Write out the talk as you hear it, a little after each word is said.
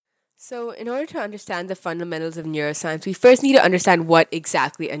So, in order to understand the fundamentals of neuroscience, we first need to understand what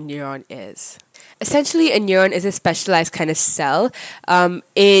exactly a neuron is. Essentially, a neuron is a specialized kind of cell.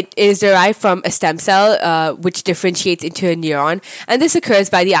 It is derived from a stem cell, which differentiates into a neuron, and this occurs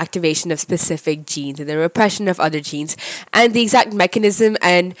by the activation of specific genes and the repression of other genes. And the exact mechanism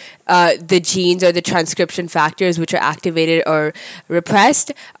and the genes or the transcription factors which are activated or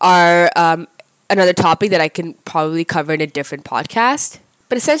repressed are another topic that I can probably cover in a different podcast.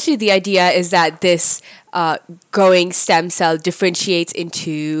 But essentially, the idea is that this growing stem cell differentiates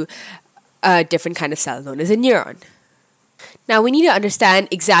into a different kind of cell known as a neuron. Now, we need to understand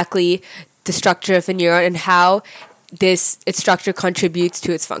exactly the structure of a neuron and how its structure contributes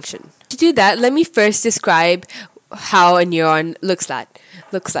to its function. To do that, let me first describe how a neuron looks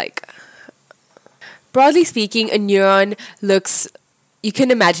like. Broadly speaking, a neuron looks, you can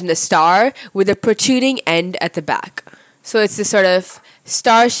imagine a star with a protruding end at the back. So it's this sort of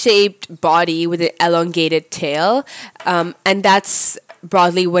star-shaped body with an elongated tail, and that's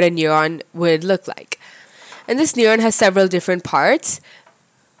broadly what a neuron would look like. And this neuron has several different parts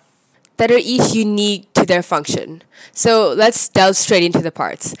that are each unique to their function. So let's delve straight into the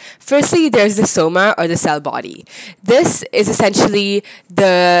parts. Firstly, there's the soma or the cell body. This is essentially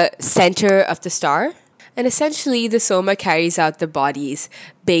the center of the star. And essentially, the soma carries out the body's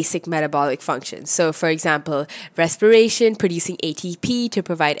basic metabolic functions. So, for example, respiration, producing ATP to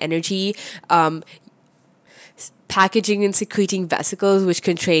provide energy, packaging and secreting vesicles which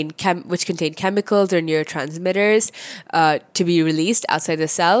contain chemicals or neurotransmitters to be released outside the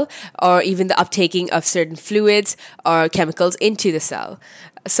cell, or even the uptaking of certain fluids or chemicals into the cell.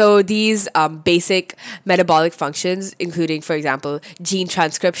 So these basic metabolic functions, including, for example, gene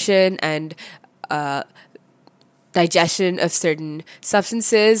transcription and digestion of certain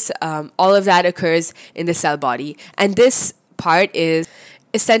substances, all of that occurs in the cell body. And this part is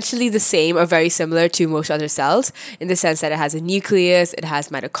essentially the same or very similar to most other cells in the sense that it has a nucleus, it has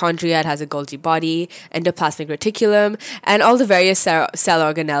mitochondria, it has a Golgi body, endoplasmic reticulum, and all the various cell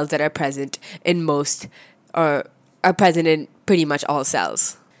organelles that are present in most or are present in pretty much all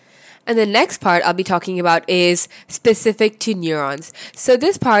cells. And the next part I'll be talking about is specific to neurons. So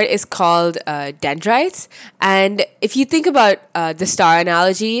this part is called dendrites. And if you think about the star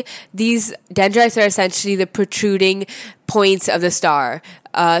analogy, these dendrites are essentially the protruding points of the star.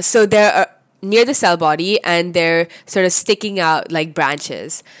 So they're near the cell body and they're sort of sticking out like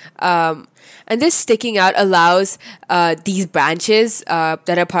branches. And this sticking out allows these branches that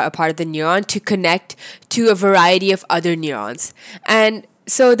are part of the neuron to connect to a variety of other neurons. And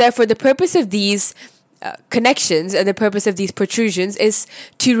so therefore, the purpose of these connections and the purpose of these protrusions is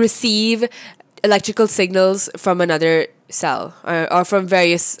to receive electrical signals from another cell or from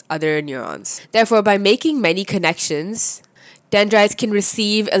various other neurons. Therefore, by making many connections, dendrites can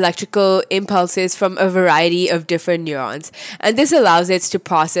receive electrical impulses from a variety of different neurons. And this allows it to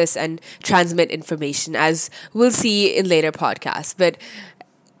process and transmit information, as we'll see in later podcasts. But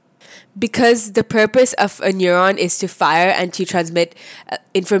because the purpose of a neuron is to fire and to transmit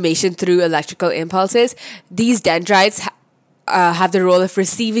information through electrical impulses, these dendrites have the role of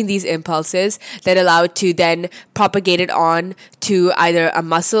receiving these impulses that allow it to then propagate it on to either a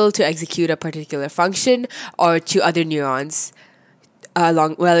muscle to execute a particular function or to other neurons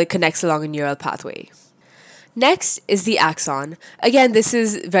it connects along a neural pathway. Next is the axon. Again, this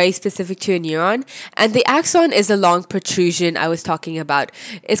is very specific to a neuron. And the axon is a long protrusion I was talking about.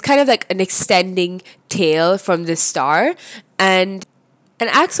 It's kind of like an extending tail from the star. And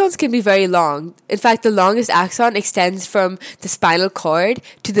axons can be very long. In fact, the longest axon extends from the spinal cord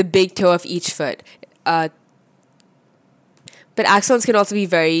to the big toe of each foot. But axons can also be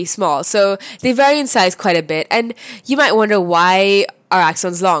very small. So they vary in size quite a bit. And you might wonder, why are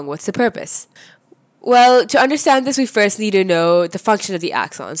axons long? What's the purpose? Well, to understand this, we first need to know the function of the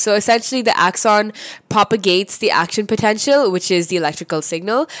axon. So essentially, the axon propagates the action potential, which is the electrical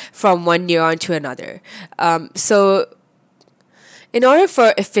signal, from one neuron to another. So in order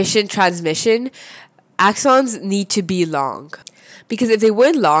for efficient transmission, axons need to be long. Because if they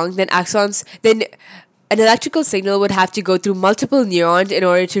weren't long, then an electrical signal would have to go through multiple neurons in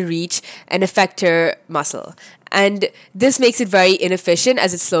order to reach an effector muscle. And this makes it very inefficient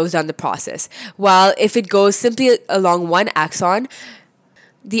as it slows down the process. While if it goes simply along one axon,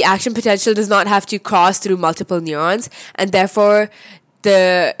 the action potential does not have to cross through multiple neurons, and therefore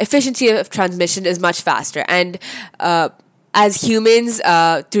the efficiency of transmission is much faster. And as humans,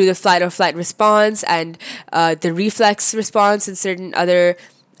 through the fight or flight response and the reflex response and certain other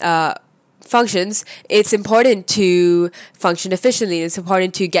functions, it's important to function efficiently. It's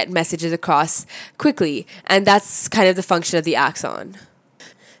important to get messages across quickly. And that's kind of the function of the axon.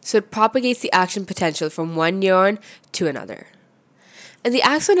 So it propagates the action potential from one neuron to another. And the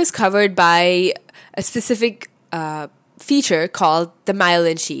axon is covered by a specific feature called the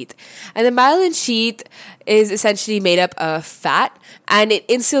myelin sheath. And the myelin sheath is essentially made up of fat, and it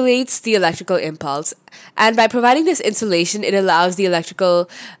insulates the electrical impulse. And by providing this insulation, it allows the electrical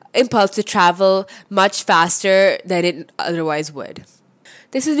impulse to travel much faster than it otherwise would.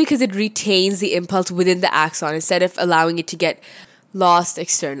 This is because it retains the impulse within the axon instead of allowing it to get lost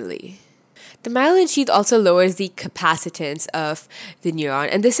externally. The myelin sheath also lowers the capacitance of the neuron,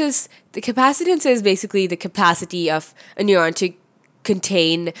 and the capacitance is basically the capacity of a neuron to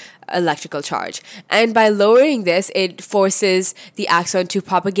contain electrical charge. And by lowering this, it forces the axon to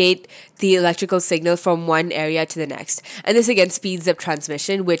propagate the electrical signal from one area to the next. And this again speeds up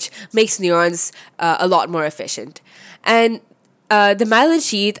transmission, which makes neurons a lot more efficient. And the myelin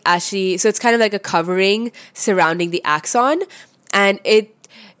sheath actually, so it's kind of like a covering surrounding the axon, and it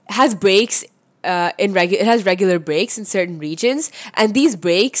has breaks it has regular breaks in certain regions, and these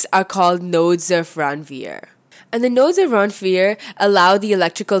breaks are called nodes of Ranvier. And the nodes of Ranvier allow the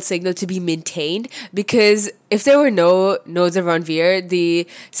electrical signal to be maintained, because if there were no nodes of Ranvier, the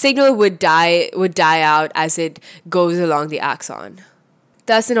signal would die out as it goes along the axon.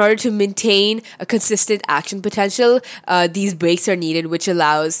 Thus, in order to maintain a consistent action potential, these breaks are needed, which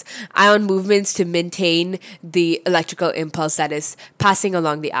allows ion movements to maintain the electrical impulse that is passing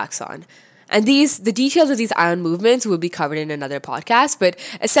along the axon. And the details of these ion movements will be covered in another podcast, but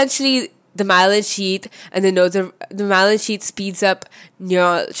essentially the myelin sheath and the myelin sheath speeds up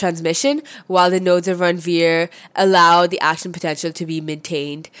neural transmission, while the nodes of Ranvier allow the action potential to be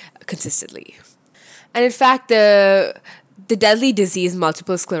maintained consistently. And in fact, the deadly disease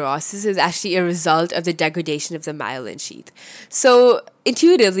multiple sclerosis is actually a result of the degradation of the myelin sheath. So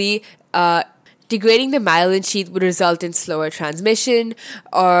intuitively, degrading the myelin sheath would result in slower transmission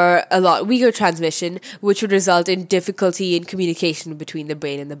or a lot weaker transmission, which would result in difficulty in communication between the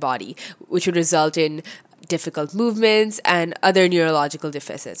brain and the body, which would result in difficult movements and other neurological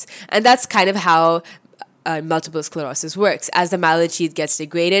deficits. And that's kind of how multiple sclerosis works. As the myelin sheath gets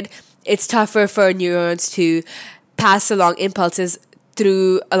degraded, it's tougher for neurons to pass along impulses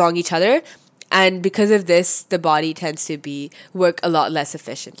along each other, and because of this, the body tends to work a lot less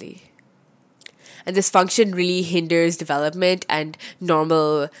efficiently. And this function really hinders development and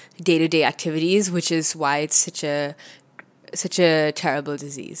normal day-to-day activities, which is why it's such a terrible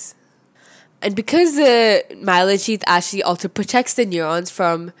disease. And because the myelin sheath actually also protects the neurons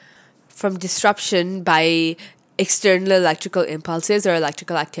from disruption by external electrical impulses or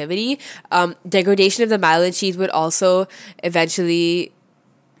electrical activity, degradation of the myelin sheath would also eventually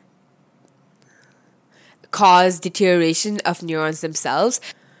cause deterioration of neurons themselves,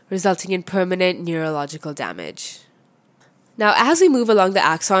 resulting in permanent neurological damage. Now, as we move along the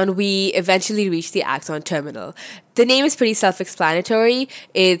axon, we eventually reach the axon terminal. The name is pretty self-explanatory.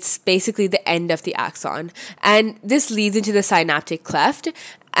 It's basically the end of the axon. And this leads into the synaptic cleft.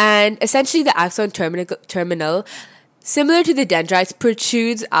 And essentially the axon terminal, similar to the dendrites,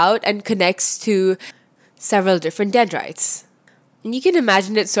 protrudes out and connects to several different dendrites. And you can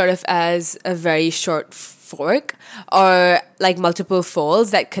imagine it sort of as a very short fork or like multiple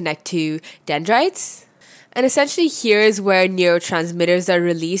folds that connect to dendrites. And essentially here is where neurotransmitters are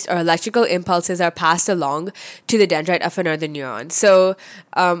released or electrical impulses are passed along to the dendrite of another neuron. So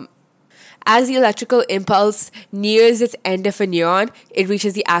as the electrical impulse nears its end of a neuron, it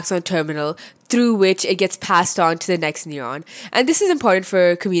reaches the axon terminal, through which it gets passed on to the next neuron. And this is important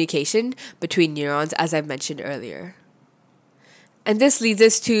for communication between neurons, as I mentioned earlier. And this leads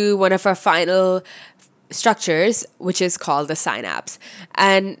us to one of our final structures, which is called the synapse.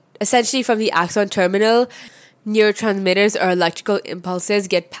 And essentially from the axon terminal, neurotransmitters or electrical impulses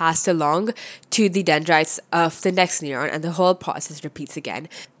get passed along to the dendrites of the next neuron, and the whole process repeats again.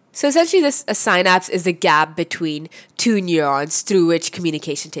 So essentially a synapse is the gap between two neurons through which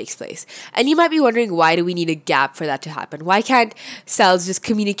communication takes place. And you might be wondering, why do we need a gap for that to happen? Why can't cells just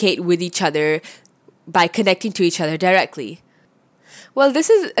communicate with each other by connecting to each other directly? Well, this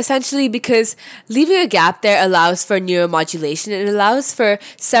is essentially because leaving a gap there allows for neuromodulation. It allows for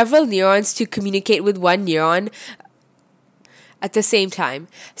several neurons to communicate with one neuron at the same time.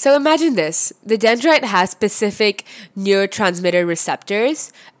 So imagine this. The dendrite has specific neurotransmitter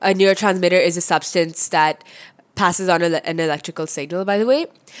receptors. A neurotransmitter is a substance that passes on an electrical signal, by the way.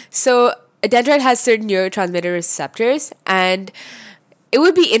 So a dendrite has certain neurotransmitter receptors, and it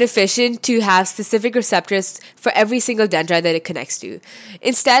would be inefficient to have specific receptors for every single dendrite that it connects to.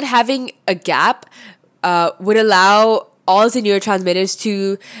 Instead, having a gap would allow all the neurotransmitters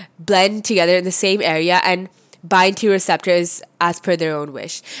to blend together in the same area and bind to receptors as per their own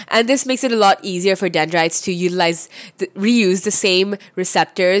wish. And this makes it a lot easier for dendrites to reuse the same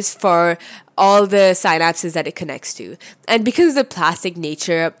receptors for all the synapses that it connects to. And because of the plastic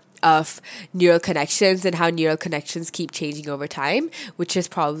nature of neural connections and how neural connections keep changing over time, which is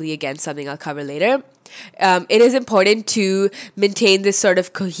probably, again, something I'll cover later, it is important to maintain this sort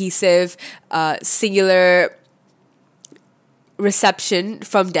of cohesive, singular reception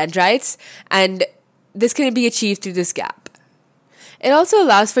from dendrites, and this can be achieved through this gap. It also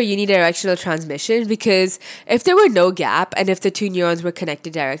allows for unidirectional transmission because if there were no gap and if the two neurons were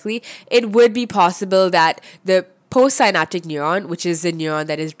connected directly, it would be possible that the postsynaptic neuron, which is the neuron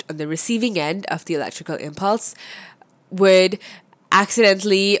that is on the receiving end of the electrical impulse, would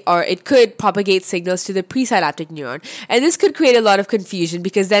accidentally, or it could propagate signals to the presynaptic neuron. And this could create a lot of confusion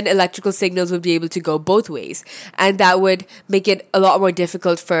because then electrical signals would be able to go both ways. And that would make it a lot more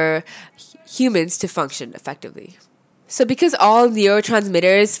difficult for humans to function effectively. So because all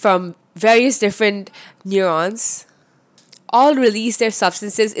neurotransmitters from various different neurons all release their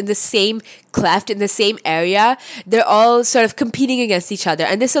substances in the same cleft, in the same area, they're all sort of competing against each other.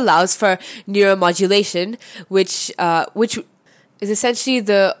 And this allows for neuromodulation, which is essentially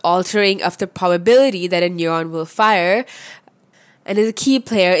the altering of the probability that a neuron will fire and is a key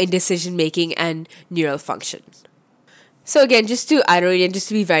player in decision making and neural function. So again, just to iterate and just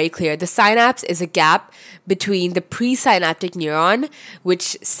to be very clear, the synapse is a gap between the presynaptic neuron,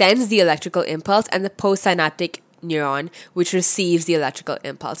 which sends the electrical impulse, and the postsynaptic neuron, which receives the electrical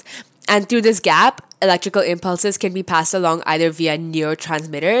impulse. And through this gap, electrical impulses can be passed along either via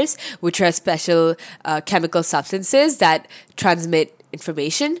neurotransmitters, which are special chemical substances that transmit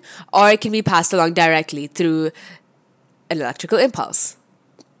information, or it can be passed along directly through an electrical impulse.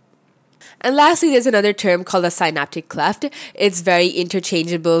 And lastly, there's another term called a synaptic cleft. It's very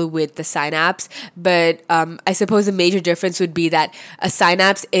interchangeable with the synapse, but I suppose the major difference would be that a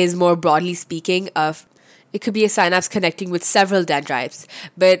synapse is more broadly speaking of it could be a synapse connecting with several dendrites,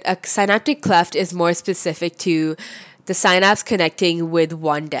 but a synaptic cleft is more specific to the synapse connecting with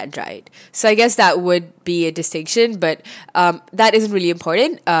one dendrite. So I guess that would be a distinction, but that isn't really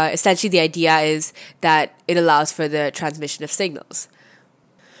important. Essentially, the idea is that it allows for the transmission of signals.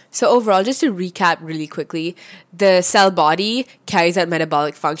 So overall, just to recap really quickly, the cell body carries out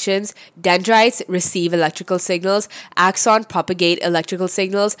metabolic functions, dendrites receive electrical signals, axon propagate electrical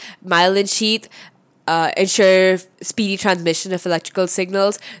signals, myelin sheath ensure speedy transmission of electrical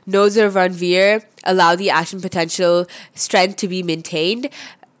signals, nodes of Van Veer allow the action potential strength to be maintained,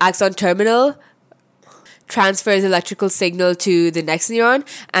 axon terminal transfers electrical signal to the next neuron,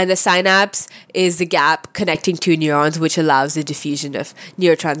 and the synapse is the gap connecting two neurons, which allows the diffusion of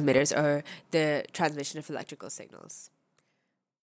neurotransmitters or the transmission of electrical signals.